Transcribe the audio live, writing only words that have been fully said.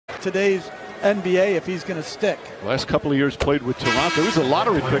today's NBA if he's going to stick. Last couple of years played with Toronto. He was a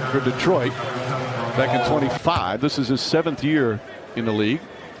lottery pick for Detroit back in 25. This is his 7th year in the league.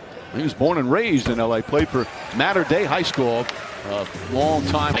 He was born and raised in LA, played for Mater Dei High School a long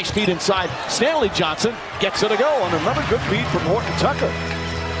time. Nice feed inside. Stanley Johnson gets it a go on another good feed from Morton Tucker.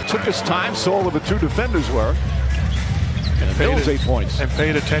 Took his time, saw where the 2 defenders were. And Bills 8 points. And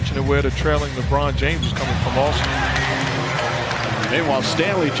paid attention to where the trailing LeBron James was coming from also. Meanwhile,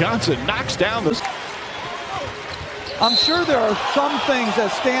 Stanley Johnson knocks down the... I'm sure there are some things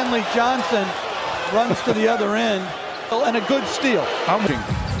that Stanley Johnson runs to the other end, and a good steal.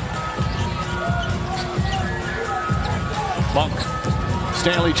 Monk.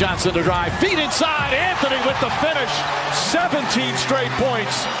 Stanley Johnson to drive. Feet inside. Anthony with the finish. 17 straight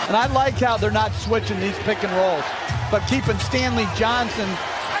points. And I like how they're not switching these pick and rolls, but keeping Stanley Johnson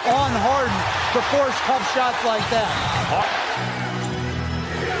on Harden to force tough shots like that.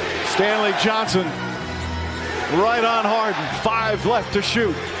 Stanley Johnson right on Harden. 5 left to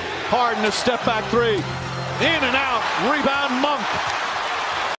shoot. Harden a step back 3. In and out. Rebound Monk.